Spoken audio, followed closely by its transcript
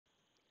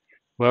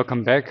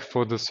Welcome back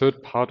for the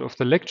third part of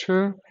the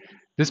lecture.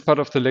 This part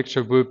of the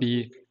lecture will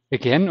be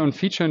again on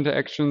feature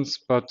interactions,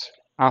 but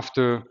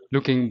after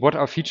looking what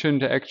are feature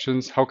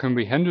interactions, how can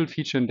we handle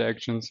feature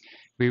interactions,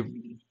 we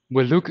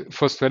will look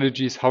for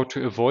strategies how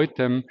to avoid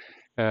them,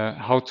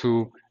 how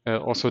to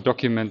also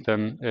document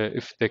them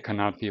if they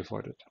cannot be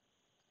avoided.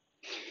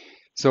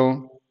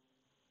 So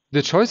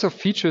the choice of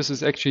features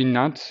is actually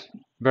not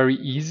very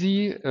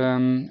easy.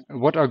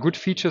 What are good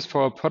features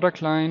for our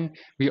product line?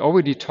 We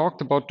already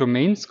talked about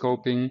domain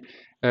scoping,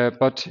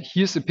 but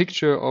here's a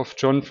picture of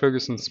John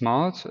Ferguson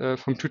Smart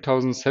from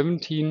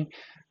 2017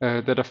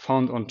 that I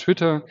found on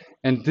Twitter.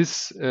 And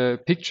this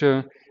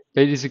picture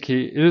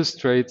basically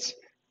illustrates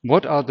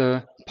what are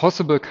the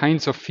possible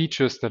kinds of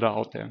features that are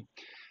out there.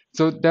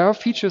 So there are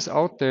features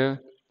out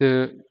there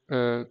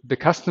the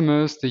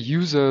customers, the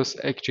users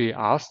actually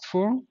asked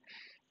for.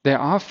 There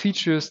are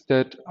features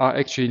that are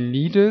actually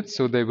needed,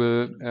 so they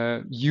will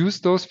use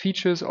those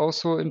features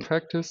also in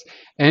practice.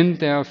 And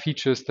there are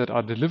features that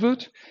are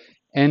delivered.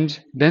 And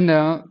then there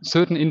are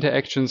certain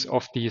interactions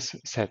of these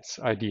sets,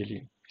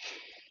 ideally.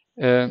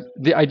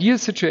 The ideal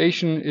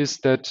situation is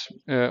that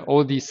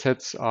all these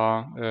sets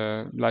are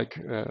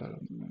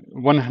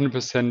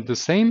 100% the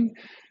same.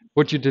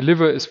 What you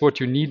deliver is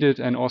what you needed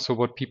and also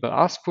what people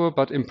ask for,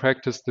 but in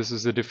practice, this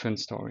is a different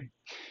story.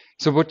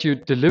 So what you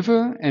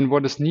deliver and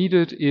what is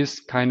needed is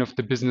kind of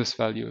the business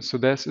value. So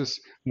this is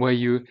where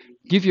you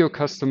give your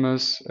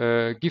customers,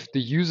 give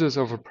the users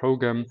of a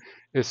program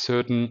a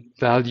certain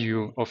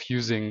value of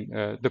using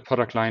the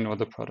product line or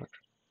the product.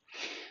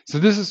 So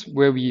this is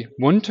where we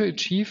want to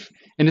achieve.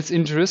 And it's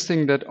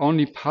interesting that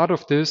only part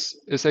of this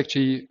is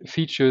actually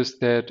features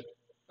that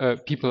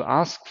people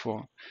ask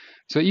for.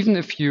 So even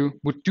if you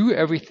would do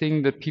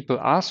everything that people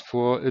ask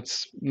for,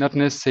 it's not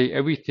necessarily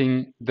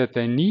everything that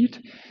they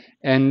need.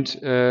 And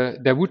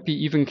there would be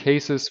even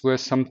cases where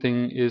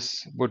something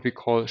is what we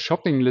call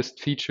shopping list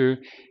feature,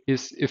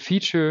 is a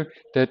feature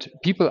that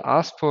people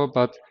ask for,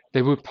 but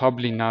they would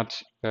probably not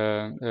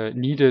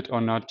need it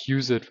or not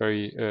use it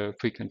very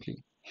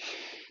frequently.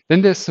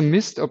 Then there's some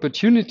missed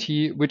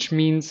opportunity, which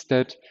means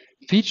that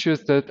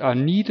features that are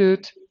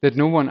needed that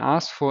no one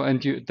asked for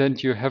and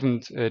you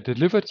haven't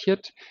delivered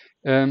yet.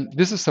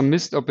 This is a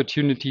missed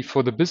opportunity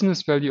for the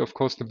business value. Of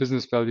course, the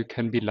business value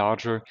can be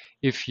larger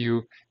if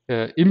you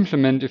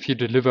if you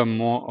deliver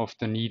more of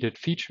the needed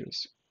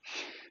features.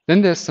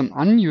 Then there's some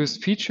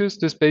unused features.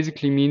 This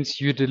basically means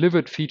you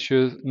delivered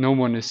features no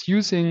one is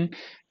using.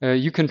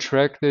 You can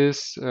track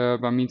this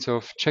by means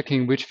of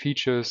checking which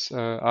features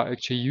are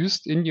actually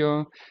used in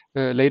your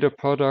later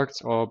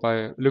products or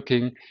by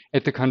looking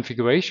at the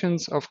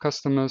configurations of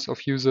customers,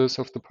 of users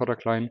of the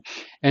product line.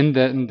 And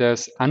then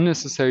there's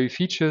unnecessary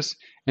features.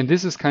 And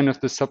this is kind of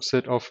the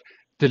subset of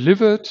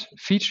delivered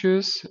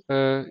features.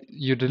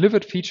 You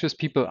delivered features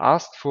people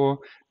asked for,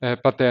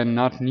 but they're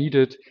not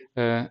needed,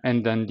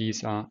 and then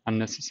these are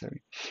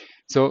unnecessary.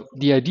 So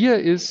the idea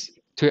is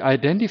to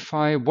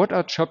identify what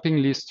are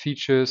shopping list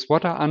features,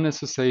 what are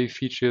unnecessary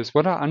features,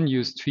 what are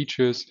unused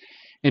features,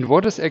 and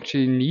what is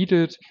actually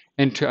needed,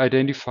 and to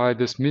identify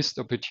this missed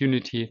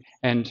opportunity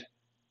and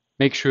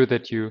make sure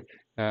that you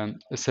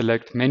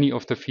select many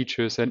of the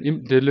features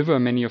and deliver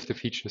many of the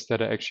features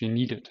that are actually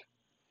needed.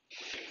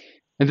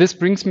 And this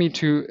brings me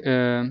to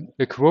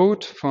a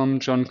quote from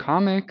John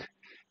Carmack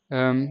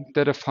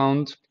that I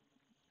found.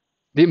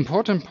 The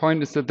important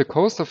point is that the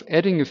cost of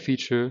adding a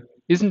feature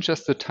isn't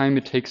just the time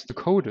it takes to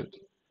code it.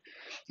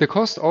 The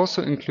cost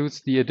also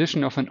includes the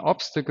addition of an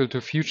obstacle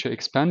to future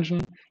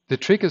expansion. The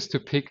trick is to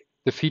pick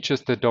the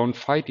features that don't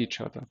fight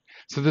each other.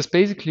 So this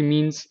basically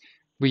means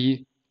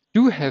we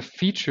do have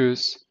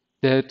features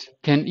that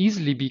can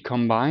easily be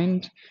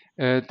combined,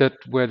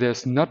 where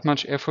there's not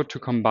much effort to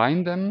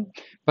combine them,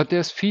 but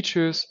there's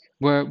features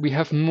where we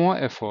have more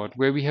effort,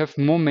 where we have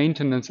more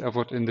maintenance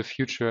effort in the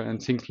future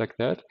and things like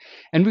that.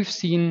 And we've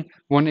seen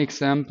one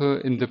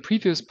example in the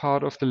previous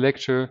part of the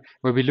lecture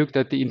where we looked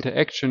at the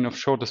interaction of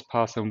shortest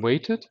path and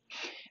weighted.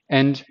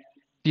 And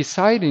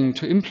deciding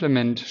to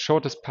implement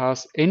shortest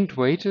path and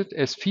weighted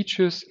as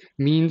features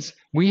means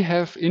we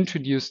have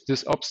introduced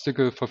this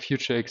obstacle for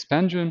future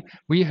expansion.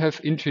 We have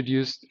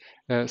introduced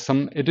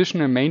some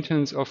additional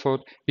maintenance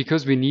effort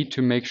because we need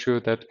to make sure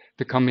that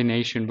the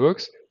combination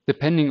works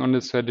depending on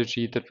the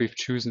strategy that we've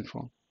chosen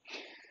for.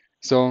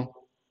 So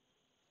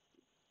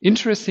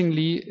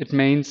interestingly, it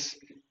means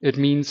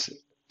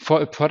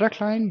for a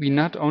product line, we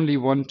not only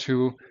want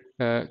to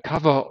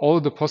cover all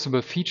the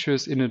possible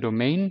features in a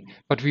domain,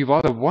 but we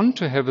rather want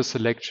to have a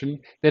selection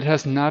that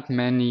has not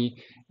many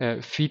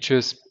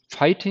features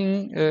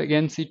fighting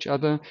against each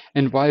other.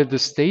 And while the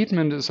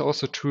statement is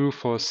also true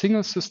for a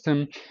single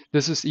system,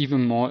 this is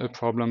even more a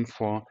problem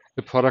for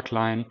the product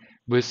line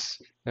with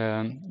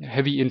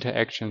heavy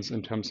interactions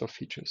in terms of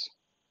features.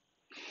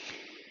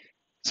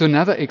 So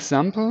another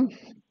example,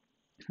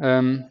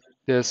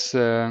 there's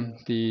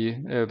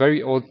the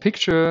very old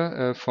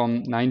picture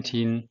from at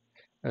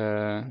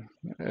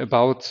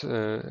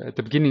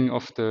the beginning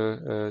of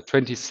the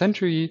 20th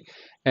century.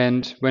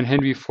 And when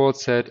Henry Ford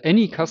said,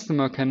 any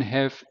customer can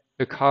have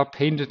a car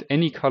painted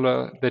any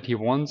color that he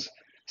wants,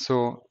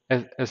 so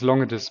as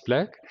long as it is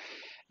black.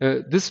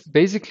 This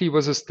basically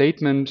was a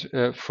statement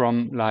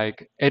from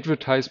like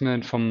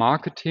advertisement, from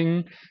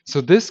marketing. So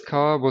this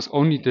car was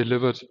only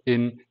delivered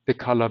in the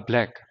color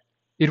black.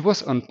 It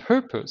was on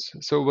purpose.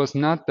 So it was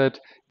not that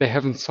they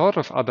haven't thought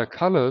of other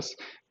colors,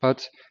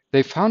 but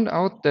they found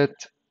out that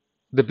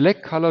the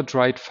black color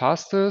dried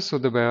faster, so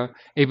they were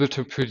able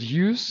to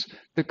produce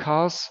the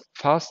cars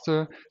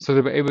faster, so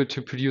they were able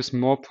to produce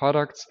more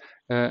products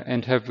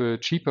and have a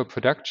cheaper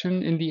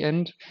production in the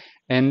end.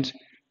 And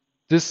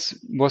this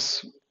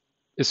was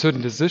a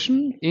certain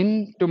decision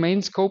in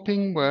domain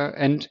scoping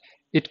and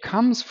it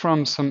comes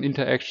from some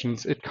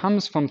interactions. It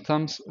comes from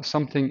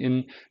something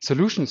in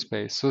solution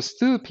space. So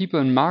still people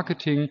in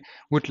marketing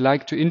would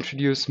like to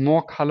introduce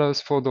more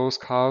colors for those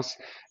cars,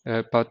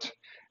 but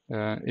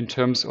in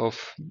terms of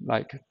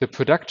like the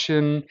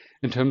production,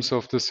 in terms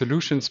of the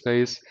solution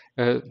space,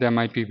 there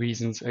might be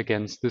reasons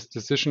against this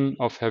decision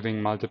of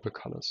having multiple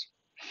colors.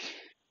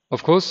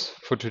 Of course,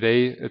 for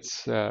today,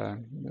 it's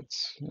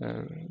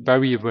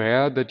very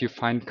rare that you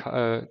find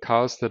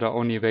cars that are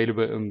only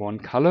available in one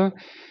color.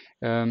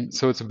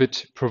 So it's a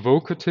bit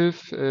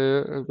provocative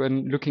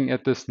when looking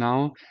at this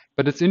now,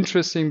 but it's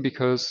interesting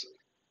because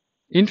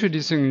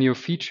introducing new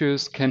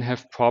features can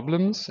have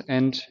problems,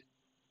 and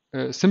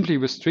simply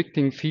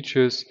restricting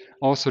features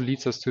also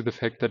leads us to the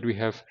fact that we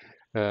have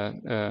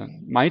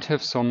might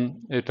have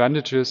some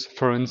advantages,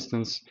 for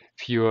instance,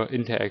 fewer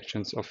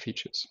interactions of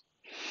features.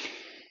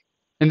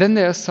 And then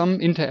there are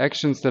some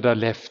interactions that are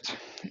left.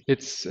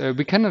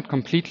 We cannot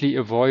completely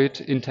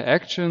avoid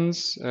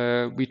interactions.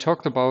 We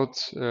talked about,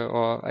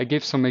 or I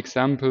gave some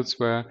examples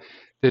where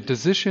the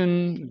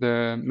decision,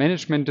 the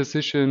management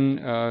decision,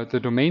 the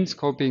domain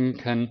scoping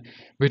can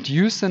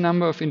reduce the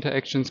number of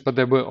interactions, but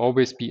there will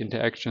always be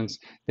interactions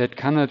that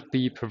cannot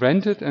be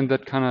prevented and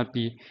that cannot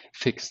be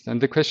fixed. And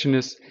the question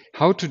is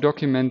how to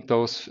document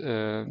those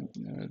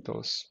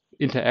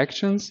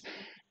interactions.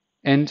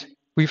 And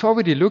we've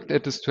already looked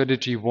at the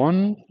strategy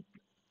 1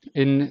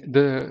 in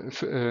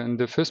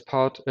the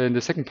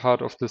second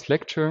part of this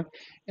lecture,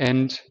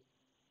 and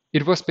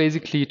it was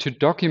basically to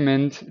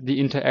document the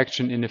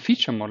interaction in a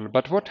feature model.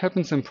 But what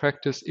happens in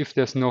practice if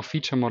there's no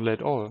feature model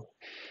at all?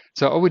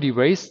 So I already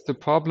raised the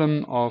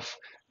problem of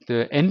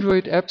the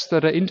Android apps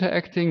that are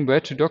interacting,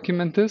 where to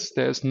document this.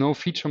 There is no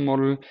feature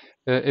model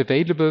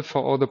available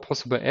for all the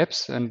possible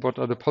apps and what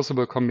are the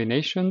possible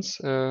combinations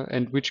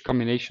and which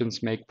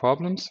combinations make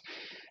problems.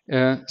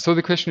 So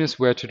the question is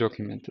where to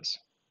document this.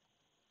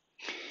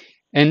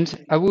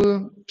 And I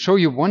will show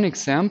you one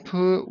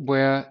example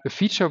where a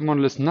feature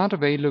model is not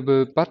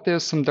available, but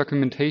there's some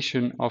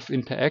documentation of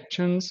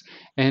interactions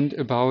and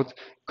about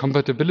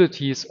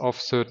compatibilities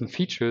of certain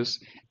features.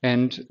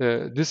 And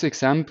this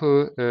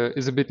example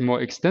is a bit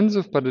more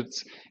extensive, but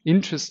it's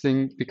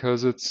interesting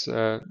because it's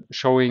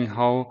showing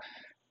how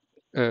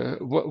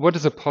what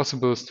is a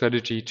possible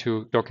strategy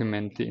to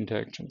document the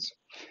interactions.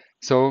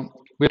 So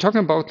we're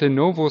talking about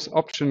Lenovo's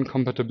option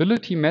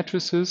compatibility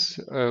matrices.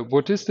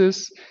 What is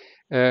this?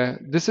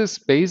 This is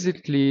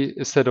basically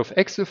a set of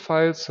Excel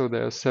files. So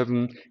there are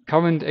 7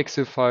 current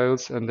Excel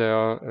files and there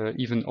are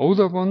even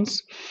older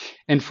ones.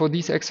 And for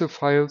these Excel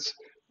files,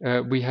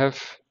 we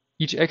have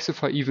each Excel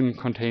file even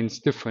contains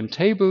different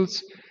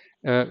tables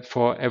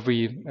for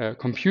every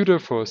computer,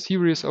 for a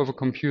series of a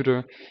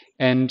computer.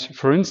 And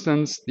for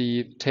instance,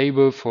 the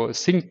table for a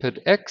ThinkPad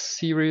X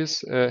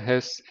series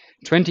has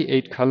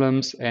 28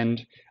 columns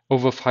and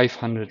over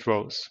 500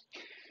 rows.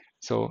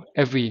 So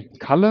every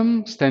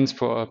column stands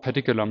for a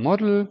particular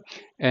model,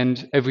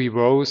 and every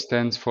row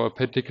stands for a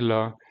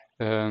particular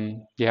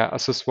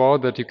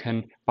accessoire that you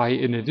can buy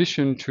in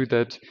addition to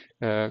that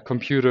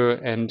computer.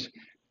 And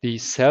the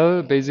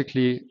cell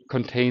basically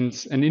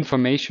contains an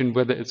information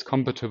whether it's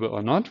compatible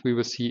or not. We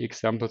will see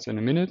examples in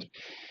a minute.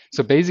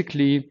 So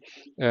basically,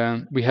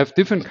 we have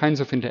different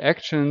kinds of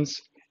interactions,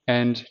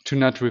 and to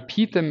not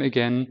repeat them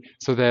again,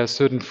 so there are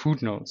certain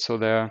footnotes. So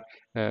they're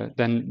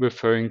then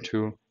referring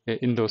to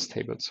in those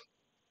tables.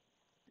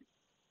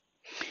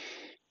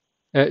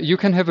 You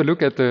can have a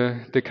look at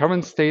the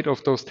current state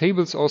of those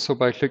tables also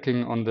by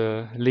clicking on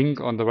the link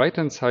on the right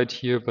hand side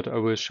here, but I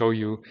will show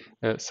you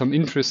some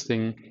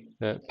interesting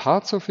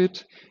parts of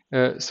it.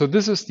 So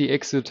this is the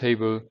Excel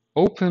table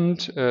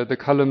opened. The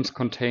columns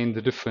contain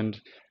the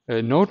different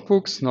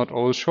notebooks, not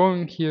all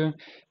shown here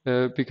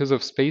because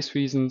of space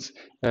reasons.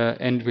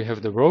 And we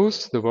have the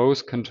rows. The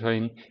rows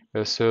contain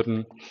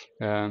certain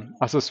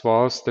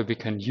accessoires that we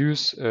can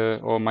use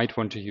or might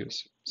want to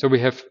use. So we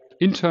have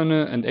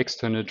internal and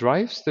external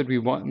drives that we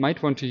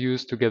might want to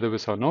use together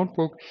with our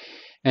notebook.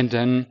 And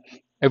then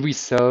every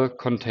cell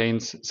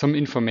contains some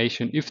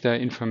information if there are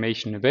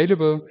information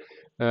available.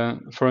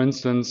 For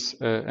instance,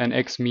 an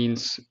X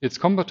means it's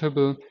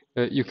compatible.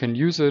 You can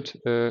use it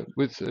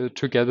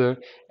together.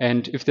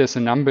 And if there's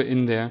a number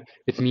in there,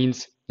 it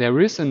means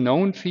there is a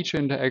known feature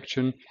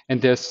interaction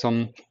and there's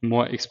some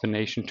more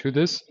explanation to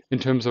this in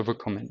terms of a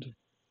comment.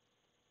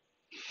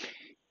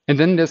 And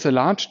then there's a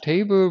large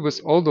table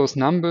with all those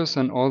numbers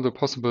and all the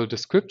possible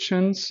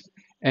descriptions.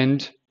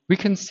 And we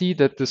can see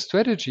that the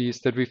strategies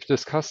that we've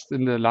discussed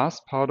in the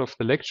last part of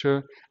the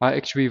lecture are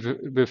actually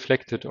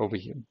reflected over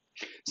here.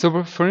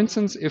 So for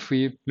instance, if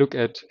we look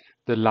at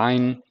the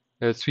line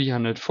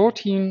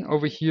 314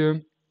 over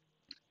here,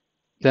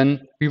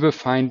 then we will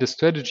find the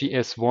strategy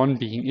S1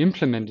 being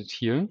implemented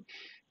here,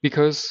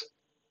 because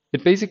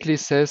it basically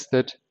says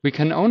that we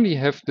can only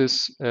have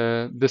this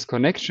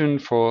connection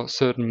for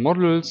certain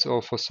models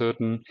or for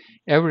certain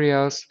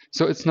areas.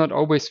 So it's not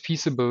always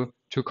feasible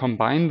to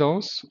combine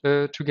those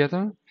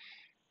together.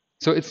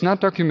 So it's not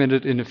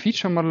documented in a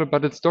feature model,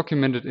 but it's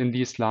documented in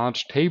these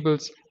large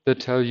tables that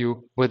tell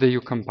you whether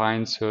you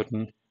combine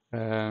certain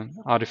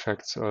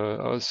artifacts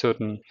or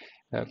certain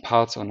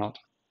parts or not.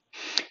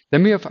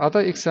 Then we have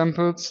other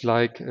examples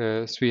like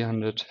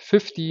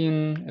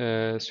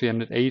 315,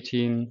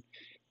 318,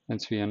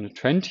 and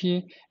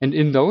 320. And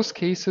in those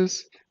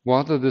cases,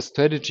 rather the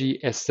strategy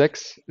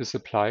S6 is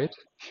applied.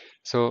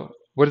 So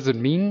what does it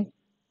mean?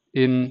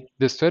 In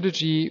the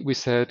strategy, we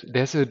said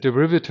there's a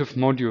derivative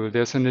module.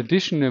 There's an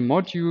additional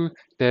module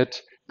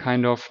that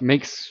kind of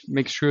makes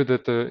sure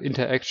that the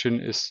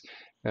interaction is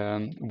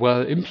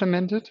well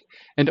implemented.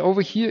 And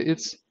over here,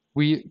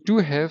 we do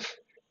have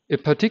a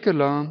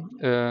particular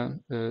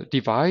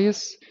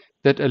device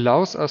that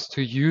allows us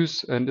to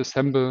use and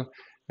assemble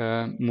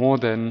more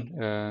than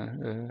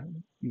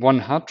one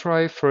hard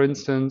drive, for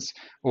instance,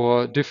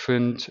 or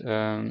different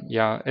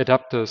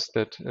adapters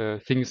that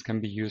things can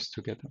be used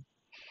together.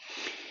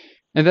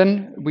 And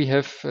then we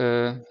have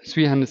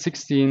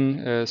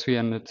 316,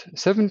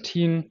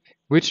 317,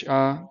 which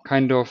are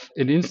kind of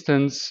an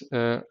instance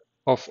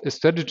of a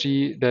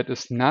strategy that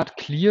is not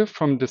clear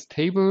from this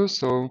table.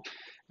 So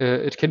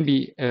it can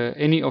be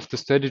any of the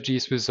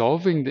strategies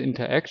resolving the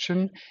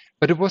interaction,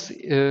 but it was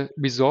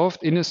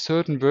resolved in a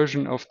certain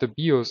version of the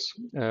BIOS,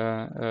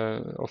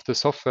 of the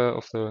software,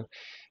 of the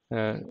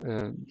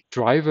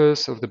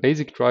drivers, of the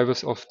basic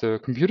drivers of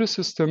the computer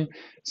system.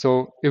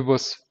 So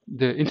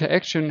the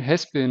interaction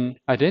has been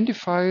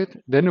identified,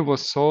 then it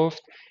was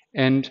solved,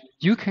 and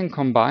you can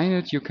combine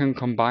it. You can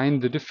combine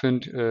the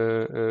different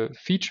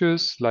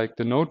features like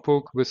the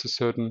notebook with a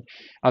certain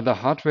other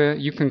hardware.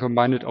 You can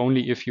combine it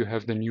only if you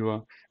have the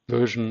newer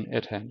version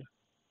at hand.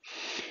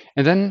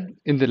 And then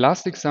in the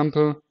last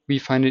example, we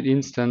find an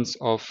instance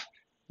of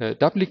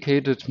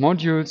duplicated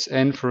modules.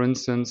 And for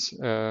instance,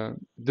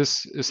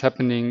 this is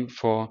happening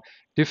for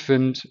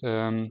different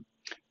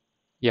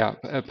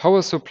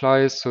power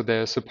supplies. So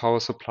there's a power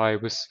supply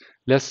with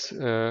less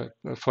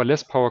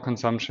power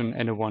consumption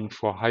and a one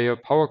for higher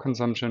power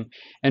consumption.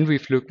 And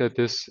we've looked at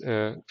this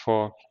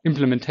for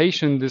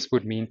implementation. This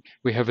would mean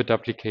we have a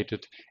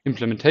duplicated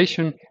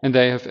implementation, and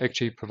they have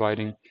actually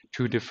providing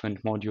two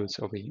different modules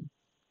over here.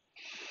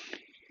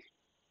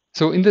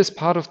 So in this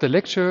part of the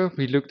lecture,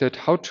 we looked at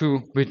how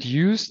to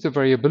reduce the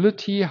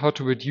variability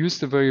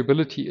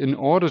in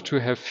order to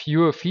have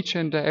fewer feature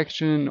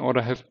interaction, in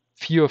order to have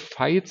fewer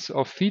fights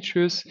of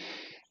features,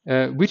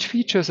 which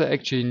features are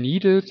actually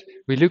needed.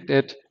 We looked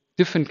at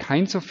different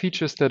kinds of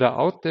features that are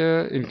out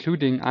there,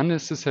 including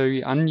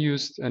unnecessary,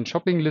 unused, and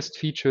shopping list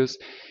features.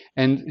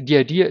 And the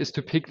idea is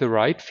to pick the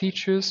right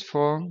features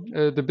for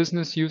the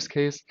business use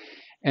case.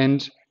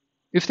 And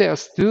if there are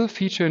still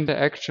feature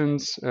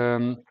interactions,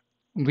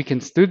 we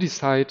can still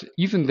decide,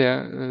 even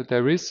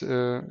there is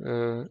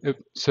a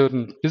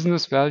certain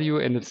business value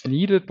and it's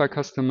needed by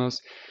customers,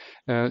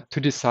 to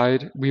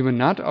decide we will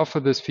not offer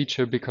this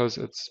feature because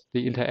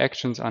the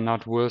interactions are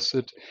not worth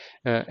it.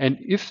 And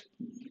if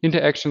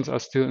interactions are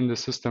still in the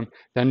system,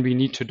 then we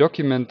need to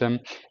document them.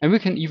 And we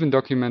can even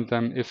document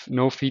them if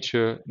no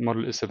feature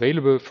model is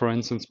available, for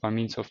instance, by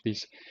means of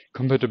these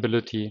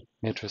compatibility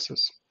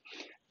matrices.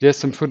 There's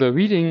some further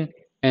reading,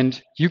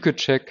 and you could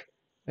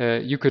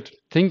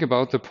think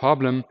about the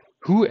problem: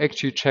 who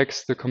actually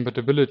checks the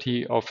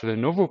compatibility of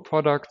Lenovo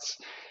products?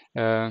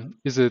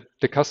 Is it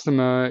the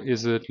customer?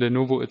 Is it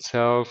Lenovo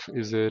itself?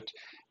 Is it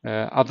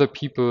other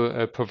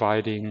people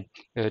providing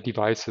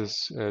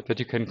devices that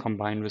you can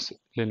combine with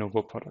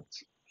Lenovo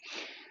products?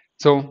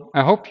 So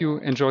I hope you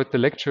enjoyed the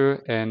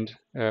lecture, and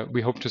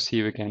we hope to see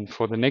you again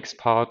for the next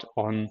part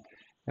on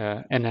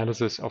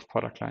analysis of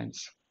product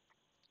lines.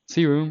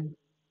 See you.